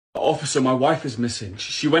Officer, my wife is missing.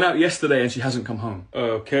 She went out yesterday and she hasn't come home.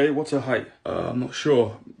 Okay, what's her height? I'm not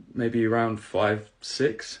sure. Maybe around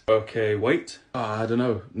 5'6". Okay, weight? I don't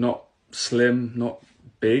know. Not slim, not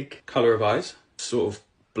big. Colour of eyes? Sort of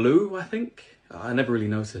blue, I think. I never really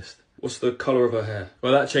noticed. What's the colour of her hair?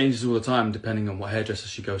 Well, that changes all the time depending on what hairdresser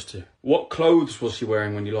she goes to. What clothes was she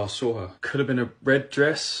wearing when you last saw her? Could have been a red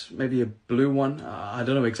dress, maybe a blue one. I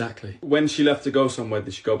don't know exactly. When she left to go somewhere,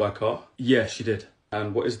 did she go by car? Yeah, she did.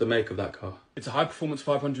 And what is the make of that car? It's a high-performance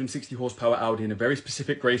 560 horsepower Audi in a very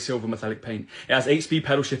specific grey-silver metallic paint. It has 8-speed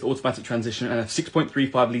pedal-shift automatic transmission and a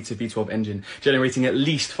 6.35-litre V12 engine, generating at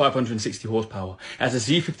least 560 horsepower. It has a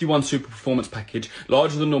Z51 Super Performance package,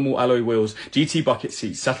 larger than normal alloy wheels, GT bucket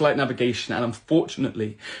seats, satellite navigation, and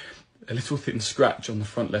unfortunately, a little thin scratch on the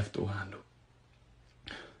front left door handle.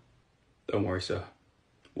 Don't worry, sir.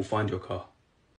 We'll find your car.